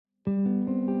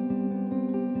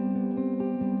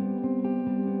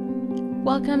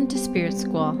Welcome to Spirit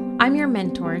School. I'm your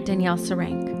mentor, Danielle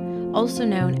Sarank, also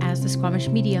known as the Squamish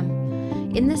Medium.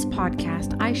 In this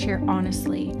podcast, I share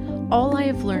honestly all I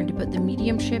have learned about the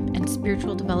mediumship and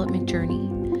spiritual development journey.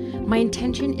 My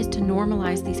intention is to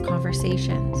normalize these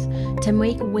conversations, to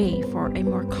make way for a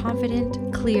more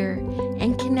confident, clear,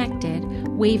 and connected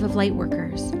wave of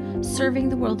lightworkers, serving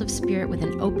the world of spirit with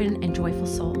an open and joyful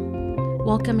soul.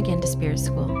 Welcome again to Spirit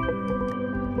School.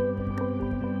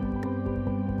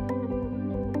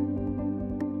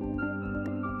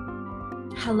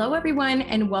 Hello, everyone,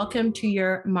 and welcome to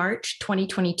your March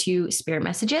 2022 Spirit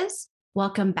Messages.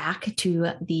 Welcome back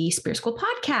to the Spirit School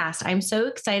podcast. I'm so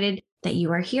excited that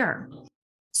you are here.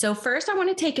 So first, I want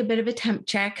to take a bit of a temp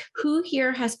check. Who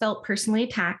here has felt personally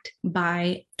attacked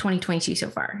by 2022 so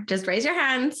far? Just raise your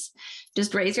hands.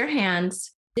 Just raise your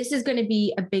hands. This is going to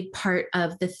be a big part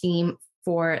of the theme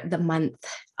for the month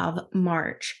of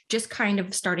March. Just kind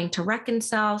of starting to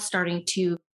reconcile, starting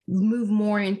to move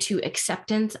more into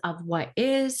acceptance of what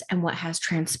is and what has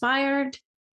transpired,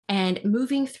 and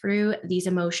moving through these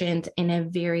emotions in a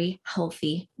very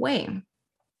healthy way.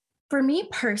 For me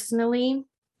personally,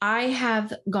 I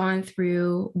have gone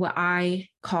through what I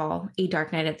call a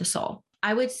dark night of the soul.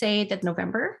 I would say that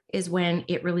November is when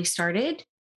it really started.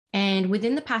 And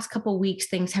within the past couple of weeks,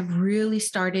 things have really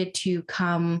started to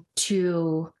come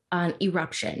to an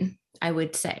eruption, I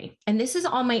would say. And this is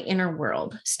all my inner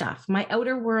world stuff. My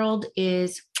outer world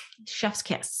is chef's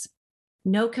kiss.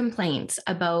 No complaints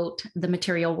about the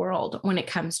material world when it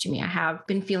comes to me. I have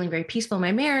been feeling very peaceful in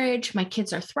my marriage. My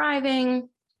kids are thriving.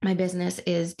 My business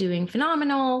is doing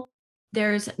phenomenal.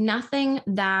 There's nothing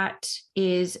that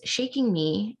is shaking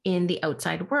me in the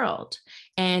outside world.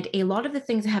 And a lot of the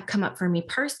things that have come up for me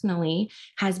personally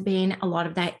has been a lot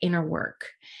of that inner work.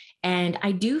 And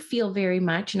I do feel very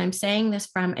much, and I'm saying this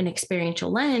from an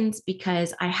experiential lens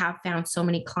because I have found so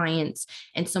many clients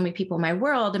and so many people in my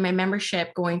world and my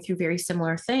membership going through very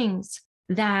similar things,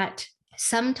 that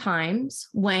sometimes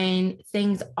when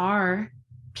things are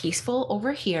peaceful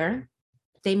over here,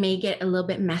 they may get a little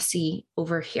bit messy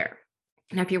over here.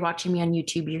 Now, if you're watching me on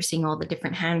YouTube, you're seeing all the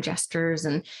different hand gestures.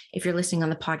 And if you're listening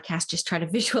on the podcast, just try to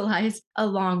visualize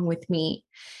along with me.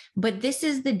 But this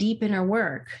is the deep inner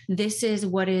work. This is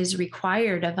what is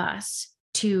required of us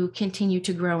to continue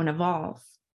to grow and evolve.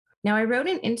 Now, I wrote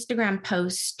an Instagram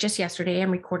post just yesterday.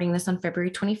 I'm recording this on February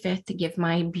 25th to give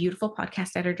my beautiful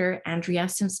podcast editor, Andrea,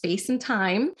 some space and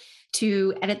time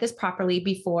to edit this properly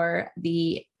before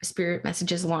the Spirit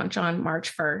Messages launch on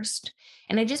March 1st.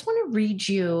 And I just want to read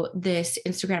you this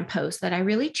Instagram post that I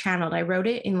really channeled. I wrote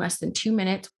it in less than 2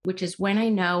 minutes, which is when I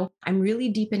know I'm really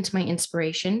deep into my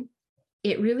inspiration.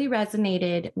 It really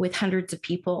resonated with hundreds of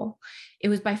people. It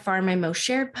was by far my most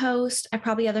shared post I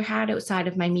probably ever had outside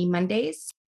of my Me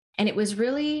Mondays. And it was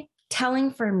really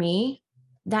telling for me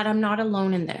that I'm not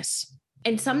alone in this.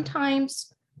 And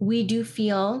sometimes we do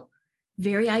feel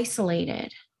very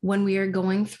isolated when we are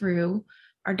going through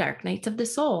our dark nights of the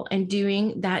soul and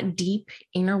doing that deep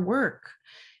inner work.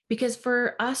 Because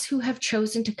for us who have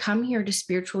chosen to come here to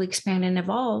spiritually expand and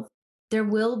evolve, there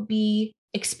will be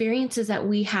experiences that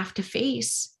we have to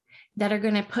face that are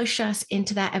going to push us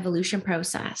into that evolution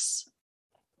process.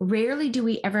 Rarely do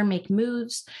we ever make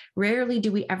moves. Rarely do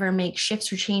we ever make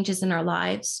shifts or changes in our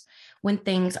lives when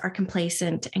things are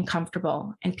complacent and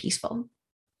comfortable and peaceful.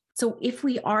 So if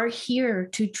we are here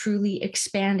to truly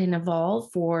expand and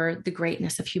evolve for the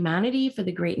greatness of humanity, for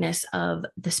the greatness of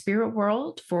the spirit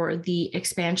world, for the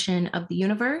expansion of the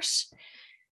universe,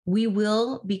 we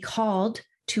will be called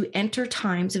to enter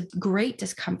times of great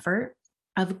discomfort,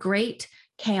 of great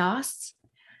chaos,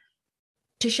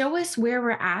 to show us where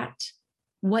we're at,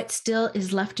 what still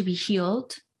is left to be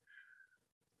healed,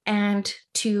 and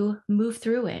to move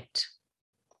through it.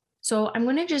 So I'm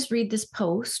going to just read this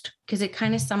post because it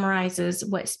kind of summarizes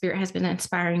what Spirit has been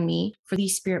inspiring me for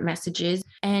these Spirit Messages.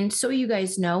 And so you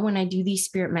guys know, when I do these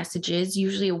Spirit Messages,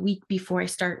 usually a week before I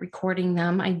start recording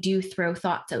them, I do throw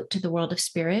thoughts out to the world of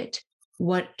Spirit.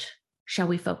 What shall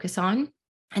we focus on?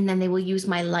 And then they will use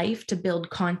my life to build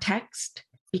context,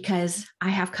 because I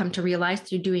have come to realize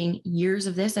through doing years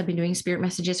of this, I've been doing Spirit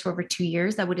Messages for over 2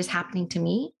 years, that what is happening to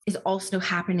me is also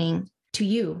happening to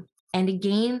you. And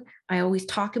again, I always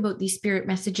talk about these Spirit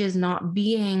Messages not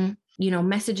being,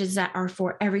 messages that are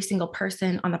for every single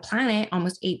person on the planet,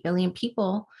 almost 8 billion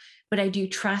people. But I do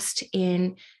trust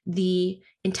in the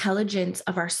intelligence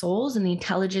of our souls and the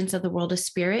intelligence of the world of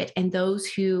spirit. And those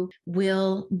who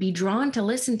will be drawn to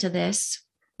listen to this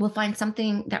will find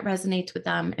something that resonates with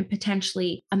them, and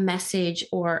potentially a message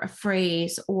or a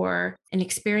phrase or an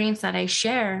experience that I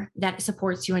share that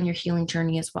supports you on your healing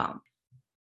journey as well.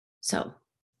 So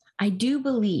I do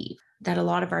believe that a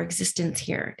lot of our existence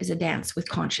here is a dance with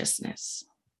consciousness,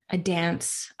 a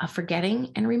dance of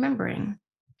forgetting and remembering,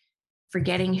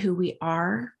 forgetting who we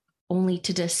are only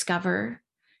to discover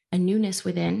a newness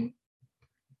within,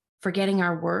 forgetting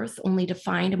our worth only to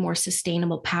find a more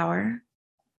sustainable power,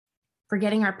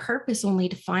 forgetting our purpose only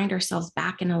to find ourselves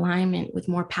back in alignment with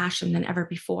more passion than ever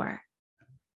before.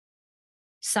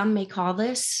 Some may call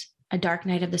this a dark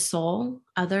night of the soul,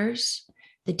 others,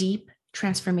 the deep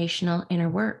transformational inner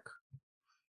work.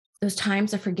 Those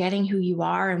times of forgetting who you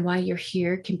are and why you're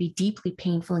here can be deeply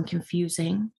painful and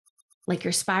confusing, like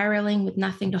you're spiraling with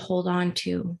nothing to hold on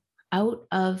to, out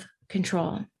of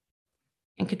control.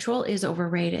 And control is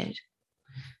overrated.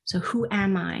 So who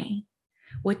am I?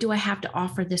 What do I have to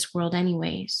offer this world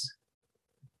anyways?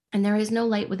 And there is no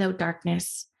light without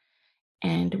darkness.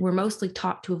 And we're mostly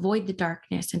taught to avoid the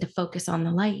darkness and to focus on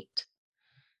the light.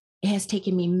 It has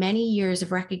taken me many years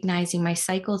of recognizing my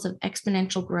cycles of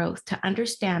exponential growth to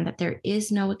understand that there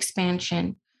is no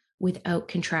expansion without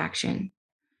contraction.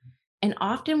 And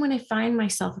often when I find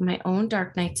myself in my own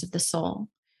dark nights of the soul,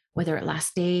 whether it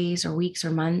lasts days or weeks or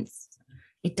months,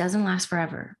 it doesn't last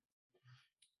forever.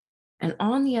 And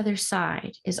on the other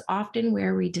side is often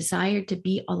where we desired to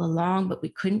be all along, but we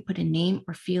couldn't put a name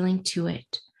or feeling to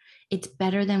it. It's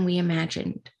better than we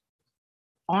imagined.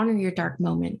 Honor your dark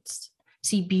moments.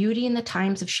 See beauty in the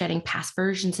times of shedding past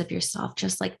versions of yourself,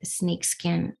 just like the snake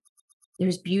skin.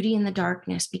 There's beauty in the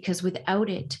darkness because without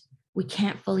it, we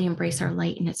can't fully embrace our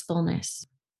light in its fullness.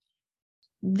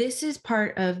 This is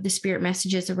part of the spirit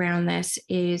messages around this,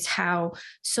 is how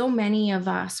so many of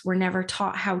us were never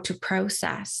taught how to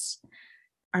process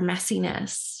our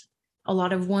messiness. A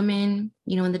lot of women,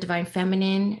 in the divine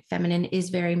feminine is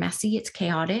very messy. It's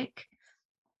chaotic.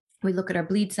 We look at our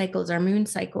bleed cycles, our moon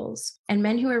cycles, and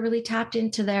men who are really tapped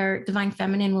into their divine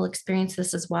feminine will experience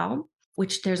this as well,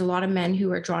 which there's a lot of men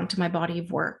who are drawn to my body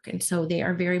of work. And so they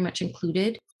are very much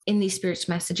included in these spirits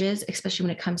messages, especially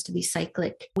when it comes to these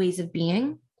cyclic ways of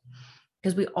being,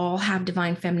 because we all have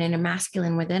divine feminine and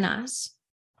masculine within us.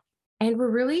 And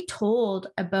we're really told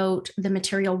about the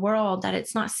material world that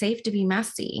it's not safe to be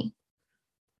messy.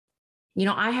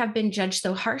 I have been judged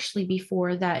so harshly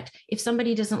before that if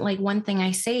somebody doesn't like one thing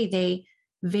I say, they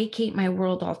vacate my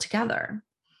world altogether.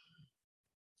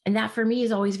 And that for me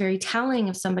is always very telling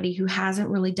of somebody who hasn't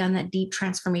really done that deep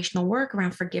transformational work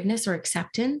around forgiveness or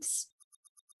acceptance.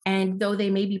 And though they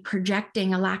may be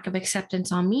projecting a lack of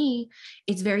acceptance on me,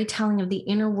 it's very telling of the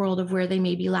inner world of where they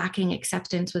may be lacking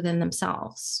acceptance within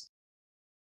themselves.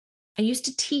 I used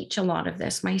to teach a lot of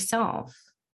this myself,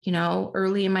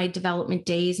 early in my development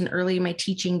days and early in my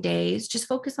teaching days, just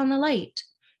focus on the light,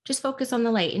 just focus on the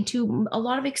light. And to a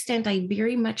lot of extent, I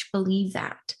very much believe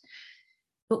that.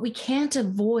 But we can't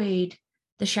avoid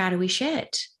the shadowy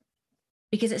shit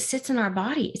because it sits in our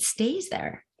body. It stays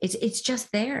there. It's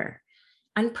just there,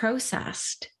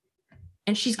 unprocessed.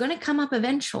 And she's going to come up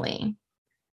eventually.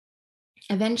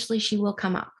 Eventually, she will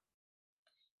come up.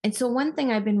 And so one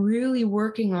thing I've been really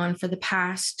working on for the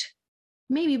past,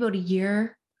 maybe about a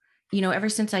year, ever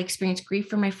since I experienced grief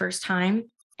for my first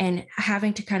time and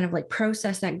having to kind of like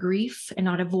process that grief and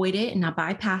not avoid it and not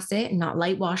bypass it and not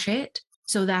light wash it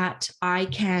so that I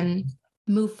can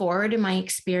move forward in my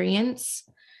experience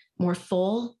more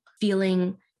full,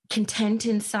 feeling content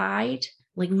inside,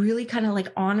 like really kind of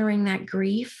like honoring that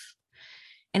grief.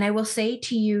 And I will say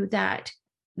to you that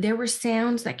there were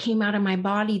sounds that came out of my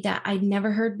body that I'd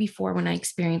never heard before when I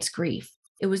experienced grief.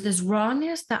 It was this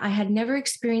rawness that I had never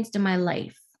experienced in my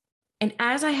life. And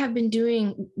as I have been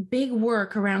doing big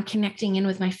work around connecting in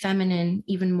with my feminine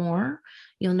even more,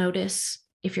 you'll notice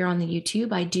if you're on the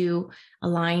YouTube, I do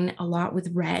align a lot with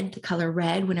red, the color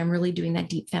red, when I'm really doing that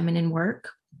deep feminine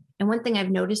work. And one thing I've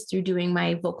noticed through doing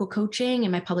my vocal coaching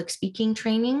and my public speaking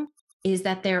training is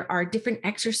that there are different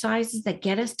exercises that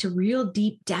get us to real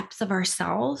deep depths of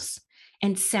ourselves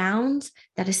and sounds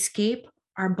that escape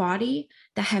our body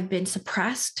that have been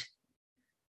suppressed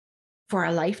for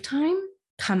a lifetime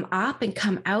come up and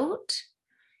come out,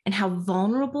 and how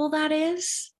vulnerable that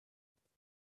is.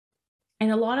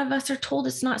 And a lot of us are told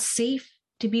it's not safe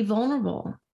to be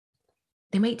vulnerable.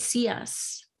 They might see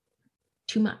us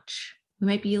too much. We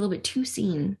might be a little bit too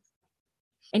seen.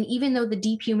 And even though the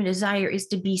deep human desire is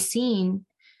to be seen,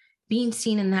 being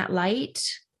seen in that light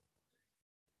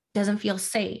doesn't feel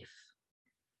safe.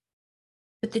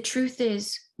 But the truth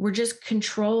is, we're just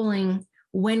controlling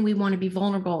when we want to be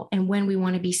vulnerable and when we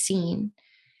want to be seen.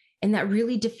 And that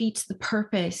really defeats the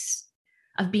purpose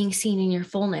of being seen in your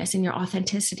fullness and your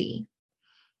authenticity.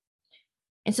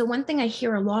 And so one thing I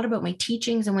hear a lot about my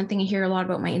teachings and one thing I hear a lot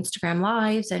about my Instagram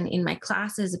lives and in my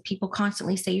classes, people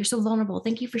constantly say, you're so vulnerable.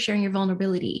 Thank you for sharing your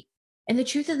vulnerability. And the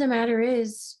truth of the matter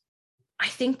is, I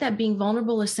think that being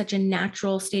vulnerable is such a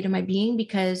natural state of my being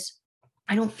because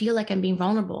I don't feel like I'm being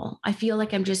vulnerable. I feel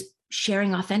like I'm just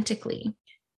sharing authentically.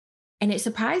 And it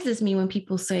surprises me when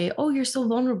people say, oh, you're so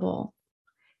vulnerable,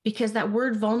 because that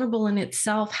word vulnerable in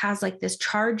itself has like this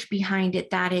charge behind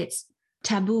it that it's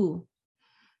taboo,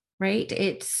 right?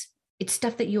 It's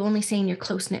stuff that you only say in your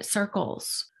close-knit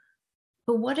circles.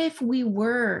 But what if we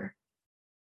were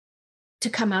to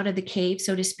come out of the cave,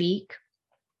 so to speak,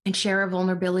 and share our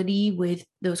vulnerability with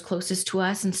those closest to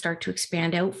us and start to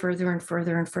expand out further and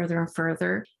further and further and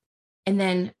further. And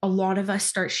then a lot of us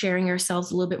start sharing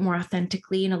ourselves a little bit more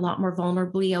authentically and a lot more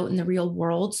vulnerably out in the real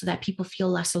world so that people feel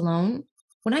less alone.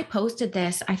 When I posted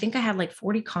this, I think I had like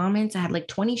 40 comments. I had like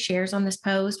 20 shares on this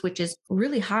post, which is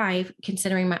really high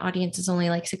considering my audience is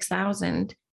only like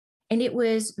 6,000. And it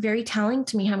was very telling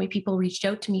to me how many people reached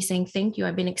out to me saying, thank you,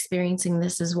 I've been experiencing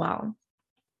this as well.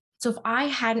 So if I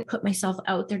hadn't put myself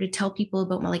out there to tell people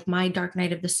about my dark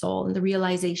night of the soul and the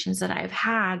realizations that I've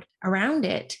had around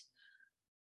it,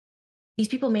 these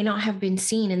people may not have been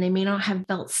seen and they may not have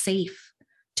felt safe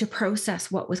to process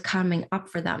what was coming up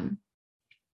for them.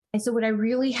 And so what I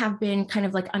really have been kind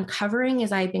of like uncovering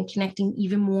is I've been connecting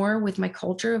even more with my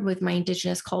culture, with my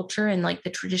Indigenous culture and like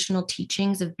the traditional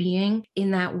teachings of being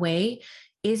in that way,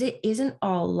 is it isn't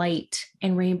all light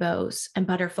and rainbows and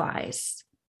butterflies.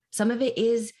 Some of it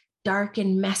is dark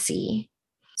and messy.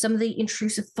 Some of the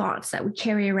intrusive thoughts that we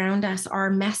carry around us are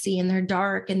messy and they're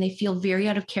dark and they feel very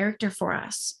out of character for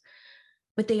us,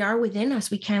 but they are within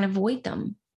us. We can't avoid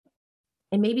them.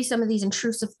 And maybe some of these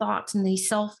intrusive thoughts and these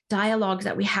self-dialogues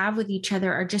that we have with each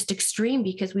other are just extreme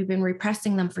because we've been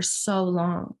repressing them for so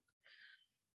long.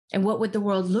 And what would the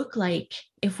world look like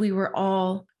if we were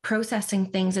all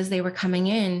processing things as they were coming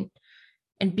in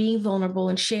and being vulnerable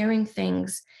and sharing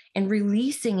things and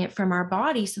releasing it from our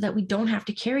body so that we don't have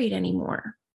to carry it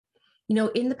anymore? You know,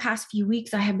 in the past few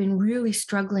weeks, I have been really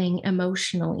struggling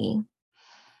emotionally.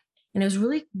 And I was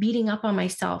really beating up on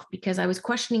myself because I was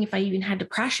questioning if I even had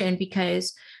depression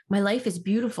because my life is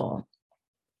beautiful.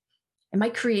 Am I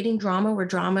creating drama where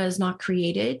drama is not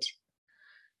created?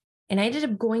 And I ended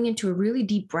up going into a really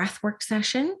deep breathwork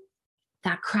session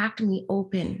that cracked me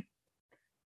open.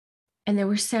 And there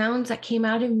were sounds that came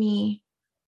out of me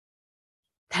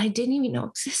that I didn't even know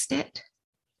existed.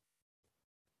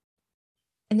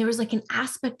 And there was like an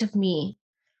aspect of me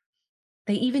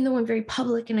that even though I'm very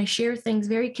public and I share things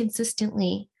very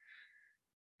consistently,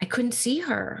 I couldn't see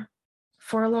her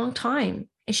for a long time.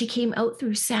 And she came out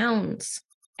through sounds.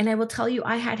 And I will tell you,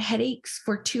 I had headaches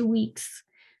for 2 weeks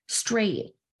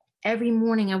straight. Every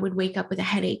morning I would wake up with a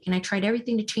headache and I tried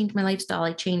everything to change my lifestyle.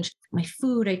 I changed my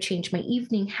food. I changed my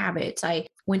evening habits. I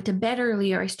went to bed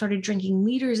earlier. I started drinking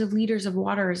liters of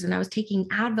waters and I was taking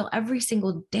Advil every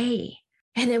single day.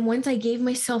 And then once I gave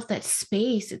myself that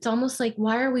space, it's almost like,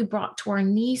 why are we brought to our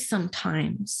knees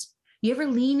sometimes? You ever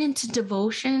lean into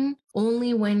devotion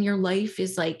only when your life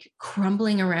is like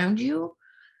crumbling around you?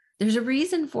 There's a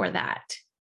reason for that.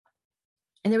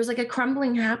 And there was like a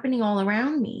crumbling happening all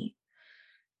around me.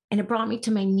 And it brought me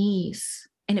to my knees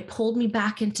and it pulled me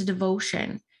back into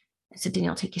devotion. I said,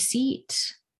 Danielle, take a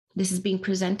seat. This is being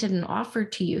presented and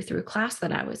offered to you through a class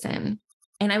that I was in.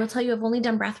 And I will tell you, I've only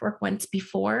done breathwork once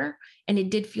before, and it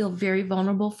did feel very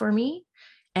vulnerable for me.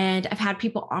 And I've had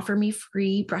people offer me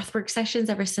free breathwork sessions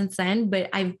ever since then, but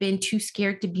I've been too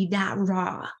scared to be that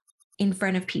raw in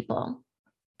front of people.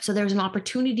 So there was an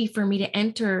opportunity for me to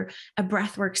enter a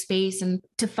breathwork space and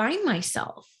to find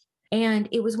myself. And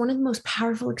it was one of the most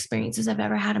powerful experiences I've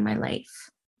ever had in my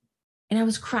life. And I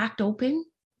was cracked open,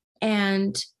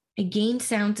 and again,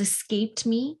 sounds escaped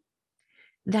me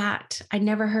that I'd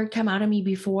never heard come out of me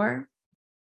before.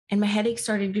 And my headache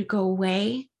started to go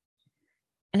away.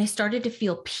 And I started to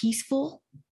feel peaceful.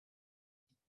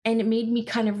 And it made me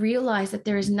kind of realize that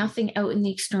there is nothing out in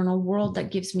the external world that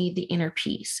gives me the inner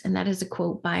peace. And that is a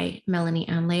quote by Melanie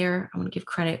Ann Layer. I want to give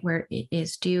credit where it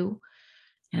is due.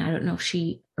 And I don't know if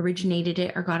she originated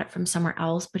it or got it from somewhere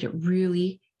else, but it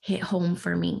really hit home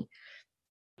for me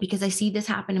because I see this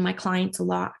happen in my clients a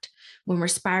lot. When we're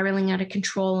spiraling out of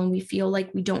control and we feel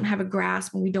like we don't have a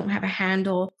grasp and we don't have a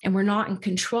handle and we're not in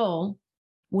control,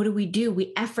 what do?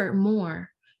 We effort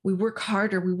more. We work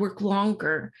harder. We work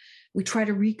longer. We try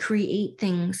to recreate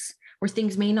things where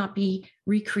things may not be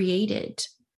recreated.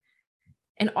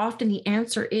 And often the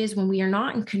answer is when we are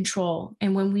not in control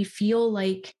and when we feel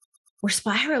like we're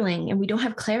spiraling and we don't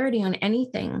have clarity on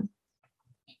anything,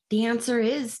 the answer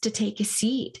is to take a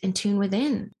seat and tune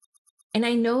within. And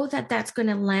I know that that's going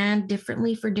to land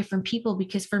differently for different people,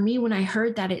 because for me, when I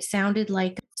heard that, it sounded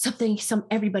like something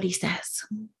everybody says.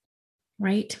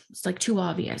 right? It's like too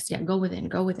obvious. Yeah, go within,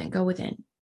 go within, go within.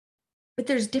 But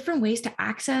there's different ways to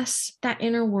access that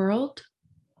inner world.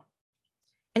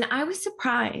 And I was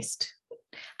surprised.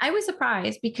 I was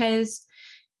surprised because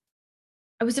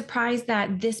I was surprised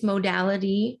that this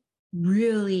modality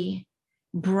really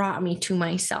brought me to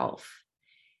myself.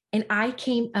 And I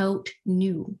came out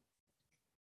new.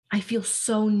 I feel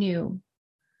so new.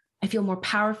 I feel more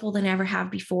powerful than I ever have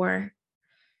before.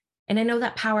 And I know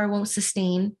that power won't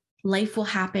sustain. Life will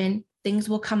happen. Things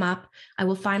will come up. I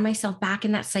will find myself back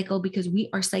in that cycle because we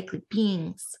are cyclic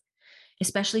beings,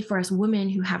 especially for us women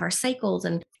who have our cycles.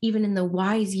 And even in the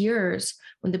wise years,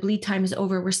 when the bleed time is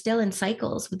over, we're still in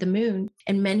cycles with the moon.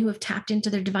 And men who have tapped into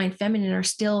their divine feminine are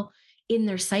still in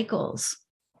their cycles.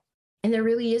 And there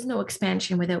really is no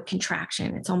expansion without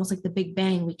contraction. It's almost like the Big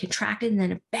Bang. We contracted and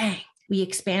then bang, we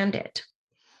expanded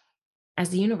as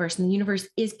the universe. And the universe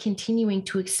is continuing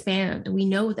to expand. We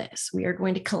know this. We are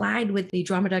going to collide with the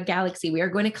Andromeda Galaxy. We are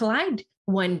going to collide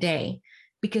one day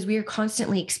because we are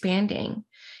constantly expanding.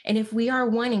 And if we are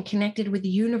one and connected with the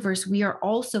universe, we are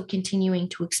also continuing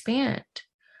to expand.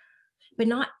 But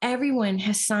not everyone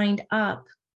has signed up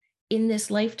in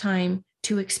this lifetime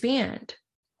to expand.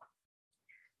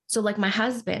 So like my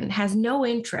husband has no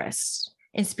interest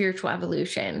in spiritual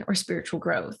evolution or spiritual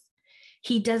growth.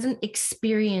 He doesn't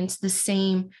experience the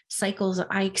same cycles that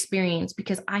I experience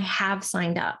because I have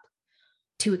signed up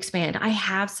to expand. I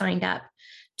have signed up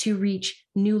to reach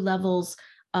new levels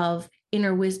of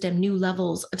inner wisdom, new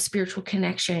levels of spiritual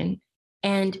connection.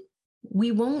 And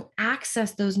we won't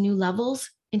access those new levels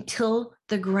until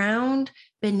the ground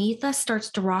beneath us starts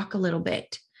to rock a little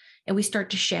bit and we start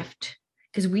to shift,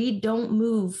 because we don't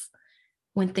move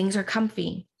when things are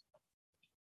comfy.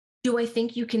 Do I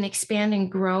think you can expand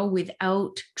and grow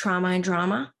without trauma and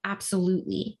drama?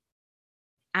 Absolutely.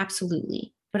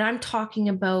 Absolutely. But I'm talking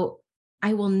about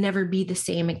I will never be the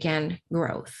same again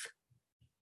growth.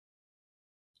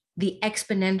 The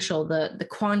exponential, the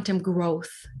quantum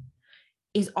growth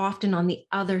is often on the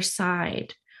other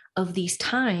side of these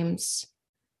times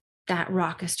that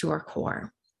rock us to our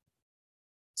core.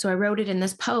 So I wrote it in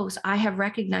this post. I have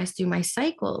recognized through my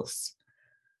cycles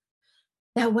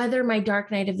that whether my dark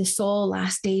night of the soul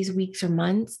lasts days, weeks, or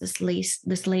months, this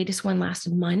latest one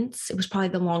lasted months. It was probably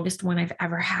the longest one I've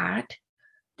ever had.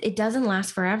 It doesn't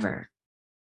last forever.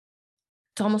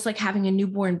 It's almost like having a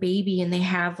newborn baby and they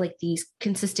have like these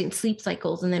consistent sleep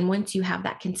cycles. And then once you have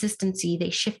that consistency, they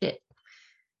shift it.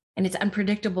 And it's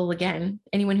unpredictable again.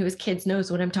 Anyone who has kids knows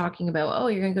what I'm talking about. Oh,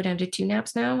 you're going to go down to 2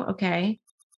 naps now? Okay.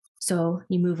 So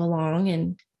you move along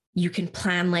and you can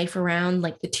plan life around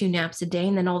like the 2 naps a day.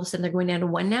 And then all of a sudden they're going down to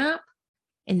 1 nap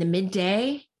in the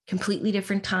midday, completely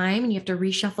different time. And you have to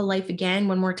reshuffle life again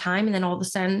one more time. And then all of a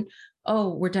sudden,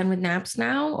 oh, we're done with naps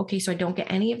now. Okay. So I don't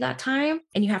get any of that time.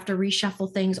 And you have to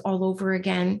reshuffle things all over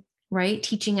again, right?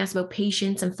 Teaching us about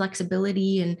patience and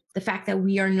flexibility and the fact that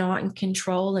we are not in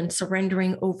control and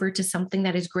surrendering over to something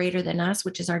that is greater than us,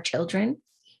 which is our children.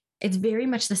 It's very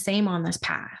much the same on this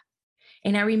path.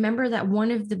 And I remember that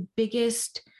one of the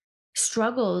biggest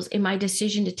struggles in my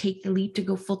decision to take the leap to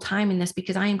go full time in this,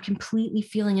 because I am completely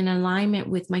feeling in alignment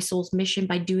with my soul's mission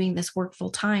by doing this work full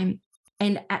time.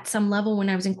 And at some level, when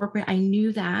I was in corporate, I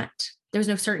knew that there was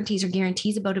no certainties or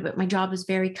guarantees about it, but my job was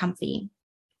very comfy.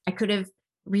 I could have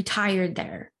retired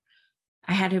there.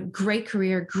 I had a great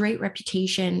career, great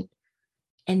reputation.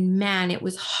 And man, it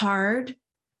was hard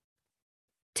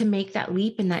to make that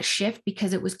leap and that shift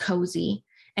because it was cozy.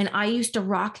 And I used to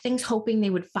rock things hoping they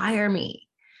would fire me.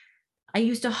 I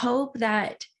used to hope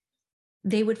that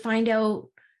they would find out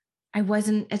I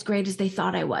wasn't as great as they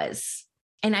thought I was.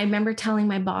 And I remember telling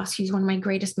my boss, she's one of my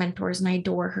greatest mentors and I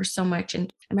adore her so much. And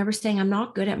I remember saying, I'm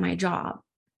not good at my job.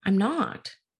 I'm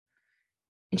not.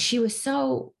 And she was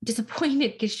so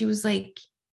disappointed because she was like,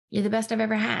 you're the best I've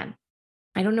ever had.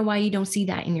 I don't know why you don't see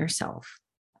that in yourself.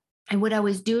 And what I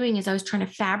was doing is I was trying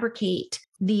to fabricate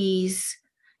these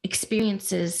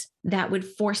experiences that would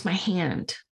force my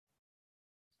hand.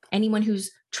 Anyone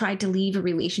who's tried to leave a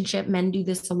relationship, men do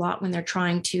this a lot when they're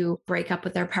trying to break up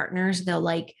with their partners. They'll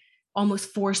like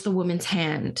almost force the woman's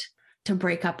hand to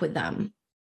break up with them.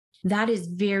 That is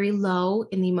very low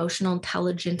in the emotional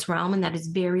intelligence realm, and that is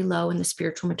very low in the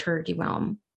spiritual maturity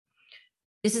realm.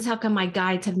 This is how come my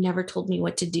guides have never told me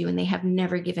what to do, and they have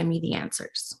never given me the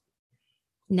answers.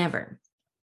 Never.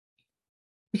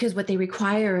 Because what they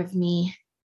require of me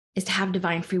is to have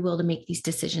divine free will to make these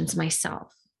decisions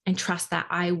myself and trust that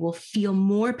I will feel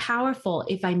more powerful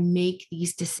if I make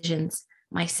these decisions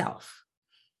myself.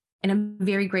 And I'm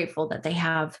very grateful that they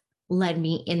have led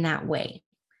me in that way.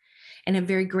 And I'm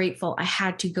very grateful I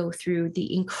had to go through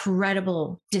the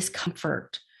incredible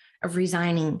discomfort of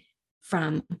resigning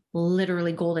from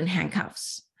literally golden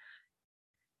handcuffs.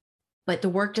 But the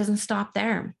work doesn't stop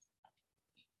there,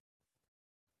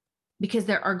 because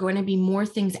there are going to be more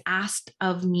things asked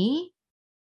of me,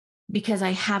 because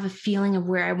I have a feeling of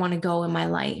where I want to go in my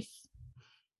life.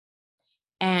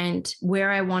 And where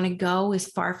I want to go is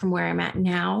far from where I'm at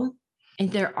now.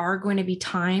 And there are going to be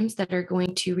times that are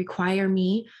going to require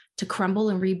me to crumble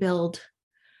and rebuild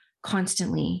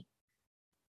constantly,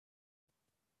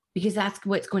 because that's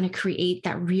what's going to create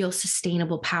that real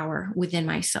sustainable power within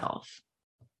myself.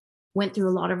 Went through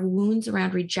a lot of wounds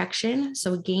around rejection.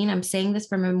 So again, I'm saying this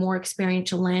from a more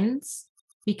experiential lens,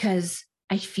 because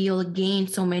I feel, again,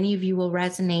 so many of you will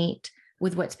resonate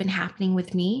with what's been happening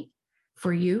with me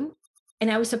for you.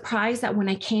 And I was surprised that when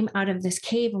I came out of this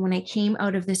cave and when I came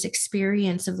out of this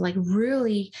experience of like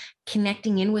really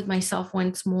connecting in with myself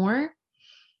once more,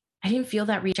 I didn't feel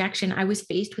that rejection. I was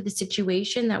faced with a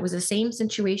situation that was the same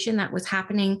situation that was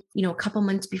happening, a couple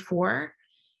months before.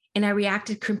 And I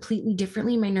reacted completely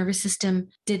differently. My nervous system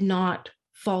did not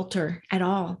falter at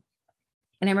all.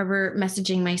 And I remember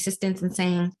messaging my assistants and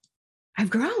saying, I've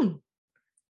grown.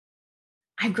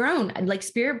 Like,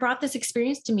 spirit brought this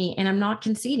experience to me and I'm not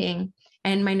conceding.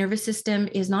 And my nervous system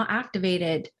is not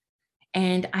activated.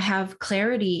 And I have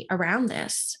clarity around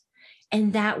this.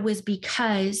 And that was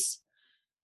because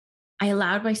I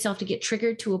allowed myself to get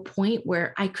triggered to a point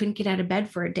where I couldn't get out of bed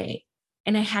for a day.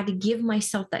 And I had to give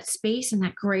myself that space and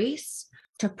that grace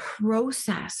to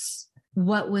process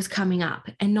what was coming up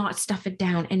and not stuff it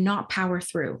down and not power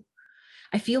through.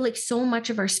 I feel like so much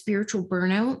of our spiritual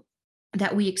burnout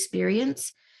that we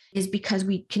experience is because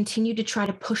we continue to try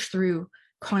to push through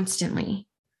constantly.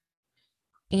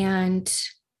 And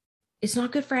it's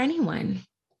not good for anyone.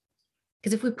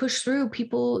 Because if we push through,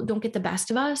 people don't get the best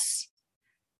of us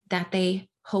that they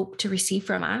hope to receive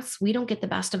from us. We don't get the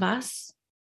best of us.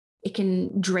 It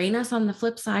can drain us on the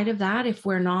flip side of that if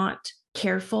we're not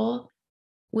careful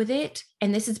with it.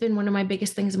 And this has been one of my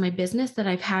biggest things in my business that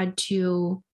I've had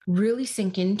to really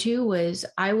sink into. Was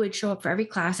I would show up for every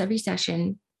class, every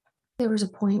session. There was a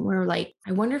point where, like,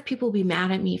 I wonder if people would be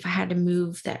mad at me if I had to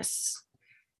move this.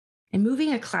 And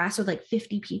moving a class with like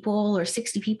 50 people or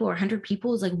 60 people or 100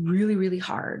 people is like really, really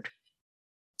hard.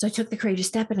 So I took the courageous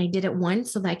step and I did it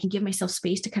once so that I could give myself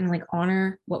space to kind of like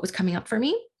honor what was coming up for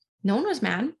me. No one was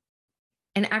mad.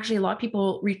 And actually, a lot of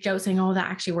people reached out saying, oh, that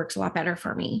actually works a lot better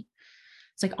for me.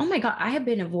 It's like, oh my God, I have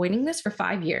been avoiding this for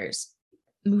 5 years,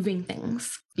 moving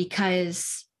things,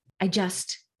 because I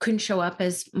just couldn't show up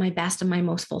as my best and my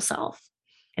most full self.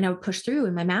 And I would push through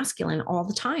in my masculine all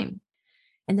the time.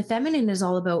 And the feminine is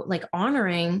all about like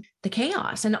honoring the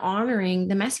chaos and honoring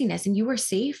the messiness. And you are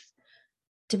safe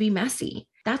to be messy.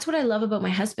 That's what I love about my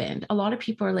husband. A lot of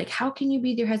people are like, how can you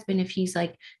be with your husband if he's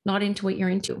like not into what you're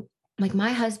into? Like,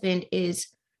 my husband is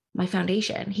my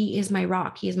foundation. He is my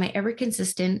rock. He is my ever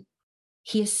consistent.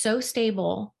 He is so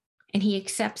stable and he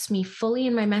accepts me fully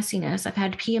in my messiness. I've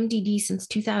had PMDD since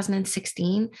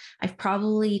 2016. I've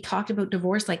probably talked about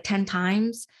divorce like 10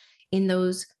 times in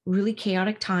those really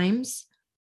chaotic times.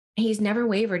 He's never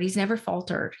wavered. He's never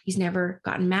faltered. He's never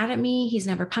gotten mad at me. He's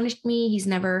never punished me. He's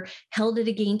never held it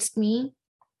against me.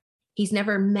 He's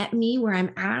never met me where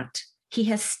I'm at. He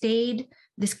has stayed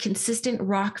this consistent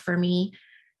rock for me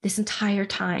this entire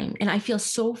time. And I feel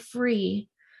so free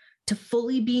to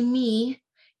fully be me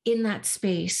in that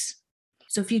space.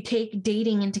 So if you take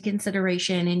dating into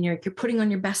consideration and you're putting on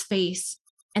your best face,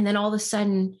 and then all of a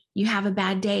sudden you have a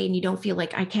bad day and you don't feel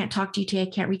like, I can't talk to you today, I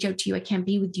can't reach out to you, I can't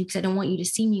be with you because I don't want you to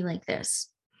see me like this.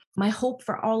 My hope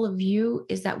for all of you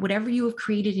is that whatever you have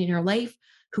created in your life,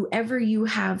 whoever you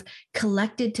have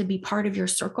collected to be part of your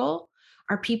circle,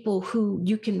 are people who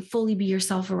you can fully be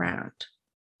yourself around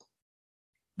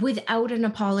without an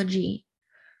apology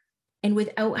and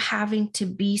without having to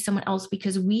be someone else,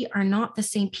 because we are not the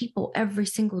same people every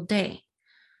single day.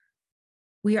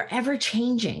 We are ever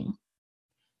changing.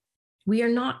 We are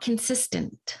not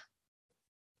consistent.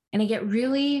 And I get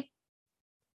really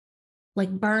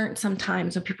like burnt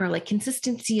sometimes when people are like,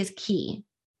 consistency is key.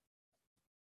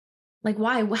 Like,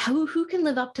 why? Who can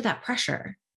live up to that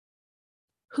pressure?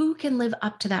 Who can live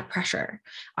up to that pressure?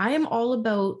 I am all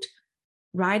about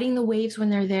riding the waves when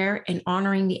they're there and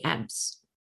honoring the ebbs.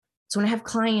 So when I have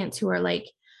clients who are like,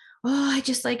 oh, I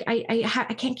just like,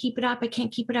 I can't keep it up. I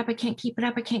can't keep it up. I can't keep it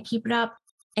up. I can't keep it up.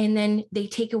 And then they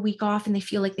take a week off and they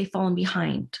feel like they've fallen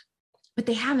behind. But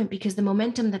they haven't, because the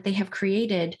momentum that they have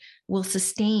created will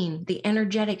sustain. The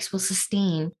energetics will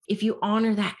sustain. If you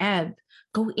honor that ebb,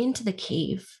 go into the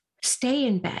cave, stay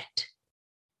in bed,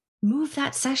 move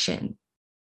that session.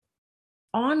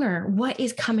 honor what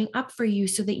is coming up for you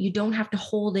so that you don't have to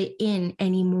hold it in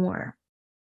anymore.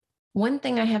 One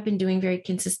thing I have been doing very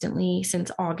consistently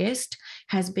since August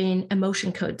has been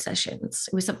emotion code sessions.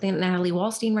 It was something that Natalie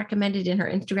Wallstein recommended in her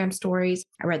Instagram stories.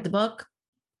 I read the book.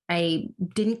 I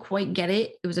didn't quite get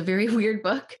it. It was a very weird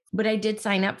book, but I did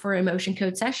sign up for emotion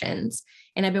code sessions.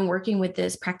 And I've been working with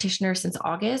this practitioner since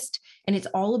August. And it's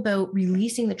all about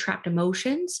releasing the trapped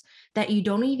emotions that you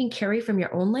don't even carry from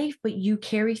your own life, but you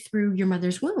carry through your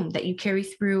mother's womb, that you carry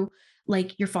through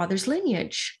like your father's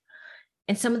lineage.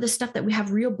 And some of the stuff that we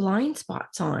have real blind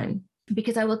spots on.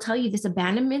 Because I will tell you, this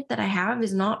abandonment that I have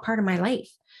is not part of my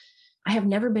life. I have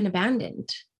never been abandoned.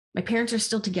 My parents are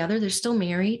still together. They're still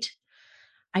married.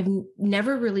 I've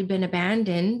never really been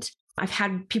abandoned. I've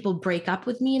had people break up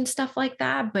with me and stuff like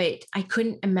that, but I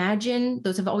couldn't imagine.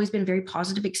 Those have always been very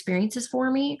positive experiences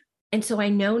for me. And so I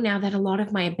know now that a lot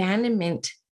of my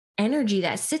abandonment energy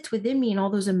that sits within me and all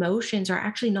those emotions are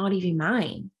actually not even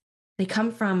mine. They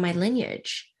come from my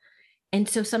lineage. And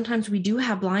so sometimes we do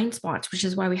have blind spots, which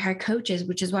is why we hire coaches,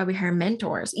 which is why we hire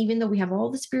mentors. Even though we have all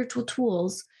the spiritual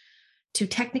tools to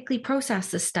technically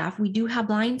process this stuff, we do have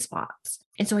blind spots.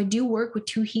 And so I do work with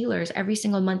 2 healers every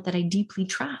single month that I deeply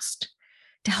trust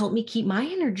to help me keep my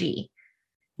energy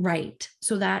right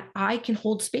so that I can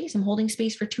hold space. I'm holding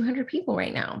space for 200 people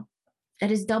right now.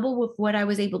 That is double with what I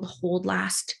was able to hold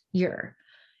last year.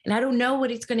 And I don't know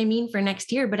what it's going to mean for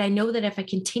next year, but I know that if I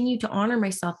continue to honor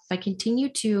myself, if I continue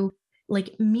to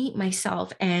meet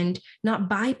myself and not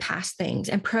bypass things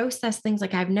and process things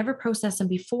like I've never processed them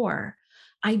before,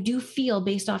 I do feel,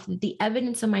 based off of the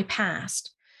evidence of my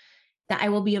past, that I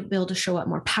will be able to show up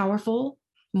more powerful,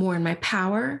 more in my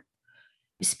power.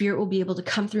 Spirit will be able to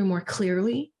come through more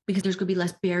clearly because there's going to be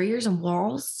less barriers and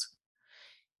walls.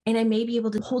 And I may be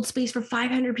able to hold space for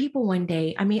 500 people one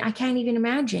day. I mean, I can't even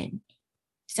imagine.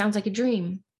 Sounds like a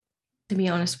dream, to be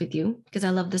honest with you, because I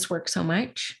love this work so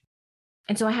much.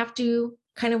 And so I have to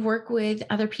kind of work with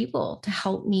other people to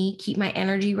help me keep my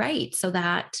energy right so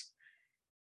that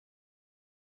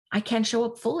I can show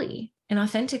up fully and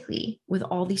authentically with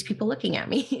all these people looking at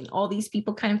me and all these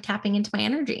people kind of tapping into my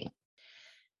energy.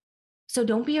 So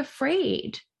don't be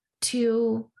afraid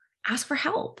to ask for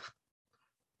help,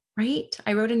 right?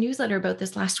 I wrote a newsletter about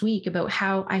this last week about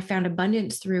how I found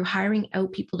abundance through hiring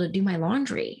out people to do my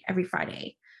laundry every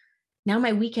Friday. Now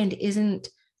my weekend isn't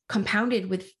compounded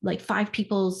with like 5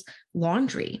 people's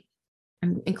laundry.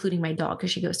 I'm including my dog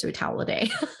because she goes through a towel a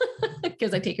day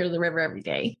because I take her to the river every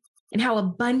day. And how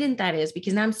abundant that is,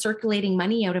 because now I'm circulating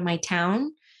money out of my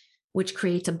town, which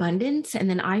creates abundance. And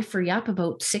then I free up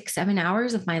about 6-7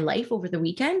 hours of my life over the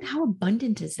weekend. How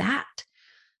abundant is that?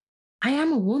 I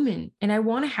am a woman and I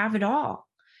want to have it all.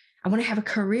 I want to have a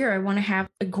career. I want to have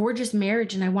a gorgeous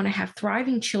marriage, and I want to have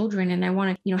thriving children, and I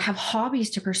want to, have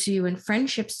hobbies to pursue and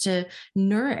friendships to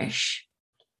nourish.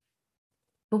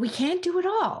 But we can't do it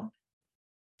all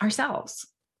ourselves.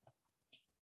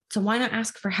 So why not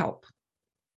ask for help?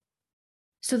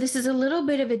 So this is a little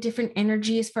bit of a different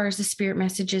energy as far as the spirit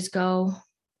messages go.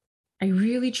 I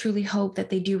really, truly hope that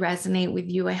they do resonate with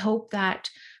you. I hope that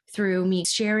through me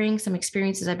sharing some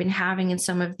experiences I've been having and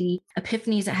some of the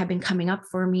epiphanies that have been coming up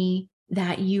for me,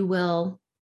 that you will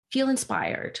feel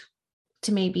inspired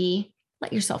to maybe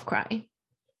let yourself cry.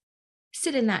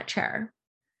 Sit in that chair,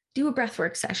 do a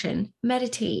breathwork session,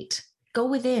 meditate, go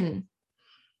within,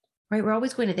 right? We're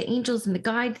always going to the angels and the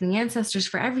guides and the ancestors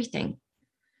for everything.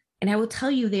 And I will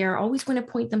tell you, they are always going to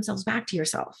point themselves back to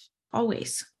yourself,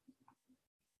 always.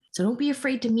 So don't be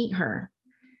afraid to meet her.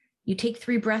 You take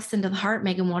 3 breaths into the heart.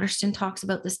 Megan Waterston talks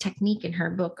about this technique in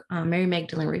her book, Mary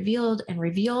Magdalene Revealed and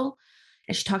Reveal.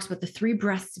 And she talks about the 3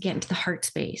 breaths to get into the heart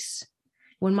space.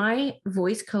 When my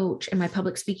voice coach and my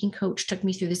public speaking coach took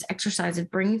me through this exercise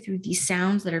of bringing through these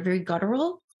sounds that are very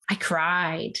guttural, I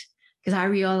cried because I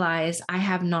realized I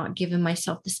have not given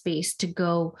myself the space to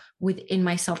go within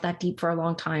myself that deep for a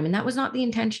long time. And that was not the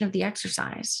intention of the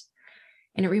exercise.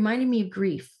 And it reminded me of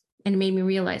grief, and it made me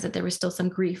realize that there was still some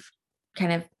grief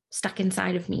kind of stuck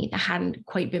inside of me that hadn't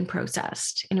quite been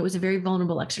processed. And it was a very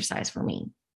vulnerable exercise for me.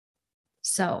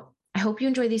 So I hope you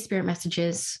enjoy these spirit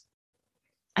messages.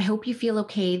 I hope you feel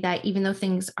okay that even though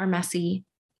things are messy,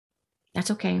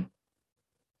 that's okay.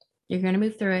 You're going to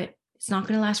move through it. It's not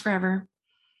going to last forever.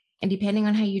 And depending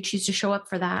on how you choose to show up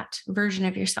for that version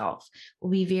of yourself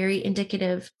will be very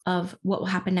indicative of what will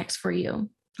happen next for you.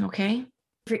 Okay.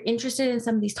 If you're interested in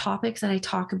some of these topics that I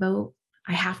talk about,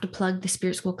 I have to plug the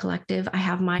Spirit School Collective. I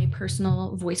have my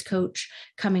personal voice coach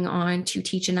coming on to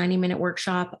teach a 90-minute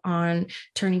workshop on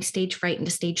turning stage fright into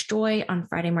stage joy on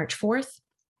Friday, March 4th.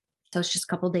 So it's just a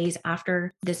couple of days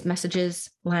after this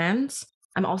messages lands.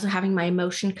 I'm also having my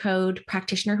emotion code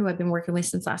practitioner who I've been working with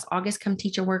since last August come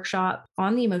teach a workshop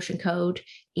on the emotion code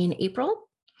in April.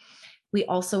 We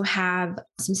also have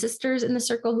some sisters in the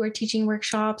circle who are teaching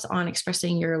workshops on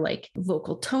expressing your like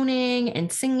vocal toning and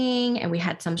singing. And we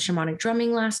had some shamanic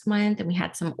drumming last month, and we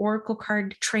had some oracle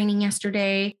card training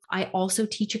yesterday. I also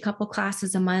teach a couple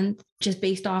classes a month just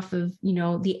based off of,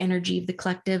 the energy of the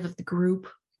collective, of the group.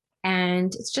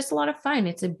 And it's just a lot of fun.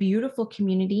 It's a beautiful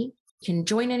community. You can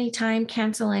join anytime,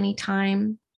 cancel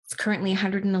anytime. It's currently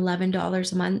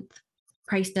 $111 a month.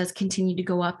 Price does continue to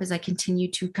go up as I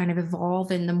continue to kind of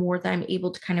evolve. And the more that I'm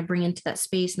able to kind of bring into that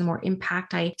space, and the more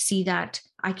impact I see that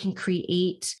I can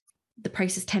create, the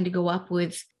prices tend to go up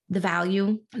with the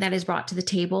value that is brought to the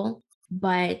table.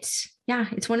 But yeah,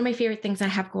 it's one of my favorite things I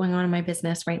have going on in my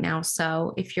business right now.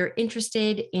 So if you're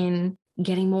interested in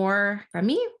getting more from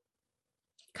me,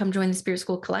 come join the Spirit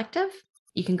School Collective.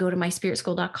 You can go to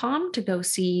myspiritschool.com to go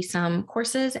see some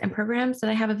courses and programs that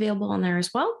I have available on there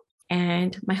as well.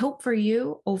 And my hope for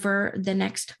you over the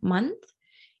next month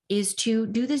is to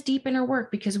do this deep inner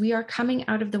work, because we are coming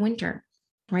out of the winter,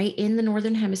 right? In the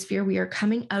Northern Hemisphere, we are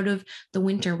coming out of the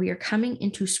winter. We are coming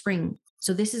into spring.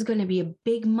 So this is going to be a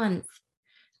big month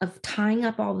of tying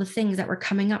up all the things that were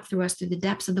coming up through us through the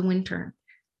depths of the winter.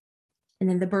 And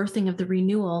then the birthing of the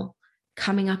renewal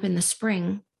coming up in the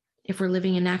spring. If we're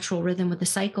living in natural rhythm with the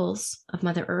cycles of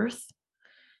Mother Earth,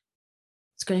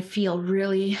 it's going to feel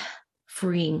really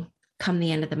freeing come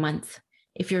the end of the month,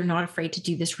 if you're not afraid to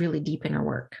do this really deep inner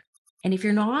work. And if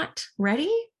you're not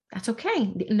ready, that's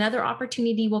okay. Another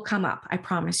opportunity will come up, I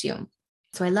promise you.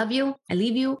 So I love you. I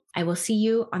leave you. I will see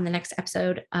you on the next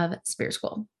episode of Spirit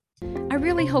School. I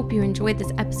really hope you enjoyed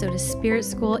this episode of Spirit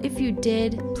School. If you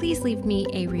did, please leave me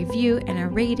a review and a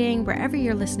rating wherever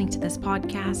you're listening to this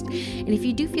podcast. And if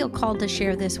you do feel called to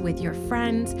share this with your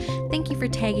friends, thank you for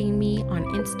tagging me on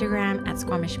Instagram at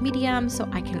Squamish Medium so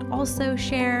I can also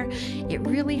share. It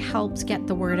really helps get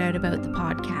the word out about the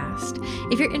podcast.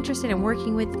 If you're interested in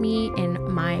working with me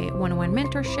in my one-on-one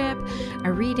mentorship,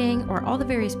 a reading, or all the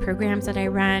various programs that I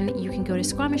run, you can go to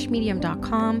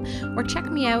squamishmedium.com or check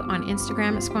me out on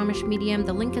Instagram at Squamish Medium.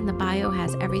 The link in the bio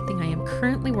has everything I am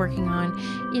currently working on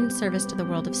in service to the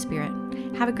world of spirit.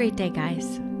 Have a great day,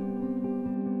 guys.